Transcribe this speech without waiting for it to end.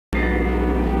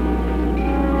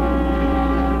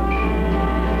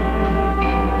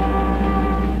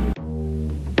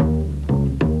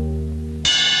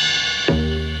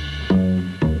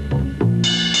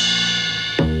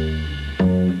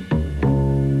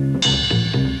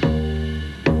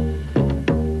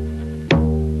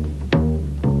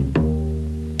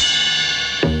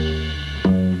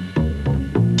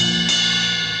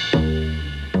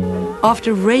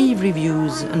After rave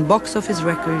reviews and box office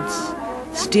records,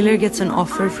 Stiller gets an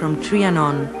offer from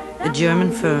Trianon, a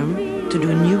German firm, to do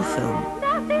a new film.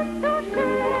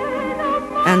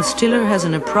 And Stiller has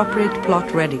an appropriate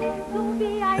plot ready.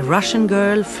 A Russian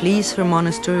girl flees her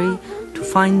monastery to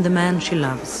find the man she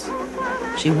loves.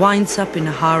 She winds up in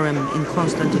a harem in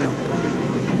Constantinople.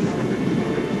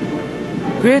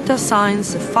 Greta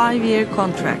signs a 5-year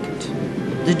contract.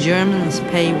 The Germans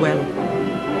pay well.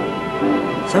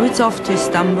 So it's off to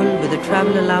Istanbul with a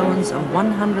travel allowance of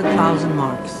 100,000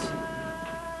 marks.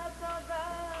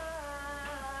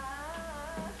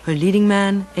 Her leading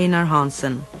man, Einar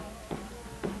Hansen.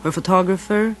 Her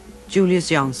photographer, Julius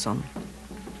Jansson.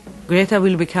 Greta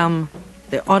will become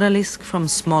the odalisk from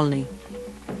Smolny.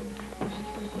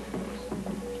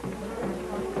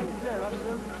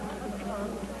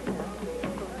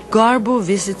 Garbo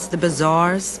visits the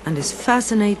bazaars and is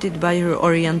fascinated by her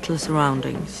oriental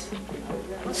surroundings.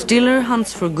 Stiller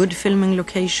hunts for good filming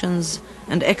locations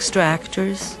and extra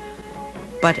actors,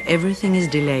 but everything is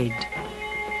delayed.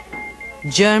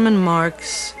 German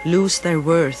marks lose their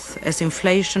worth as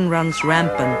inflation runs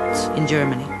rampant in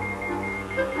Germany.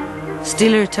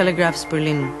 Stiller telegraphs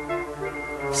Berlin,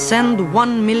 "Send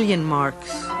 1 million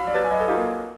marks."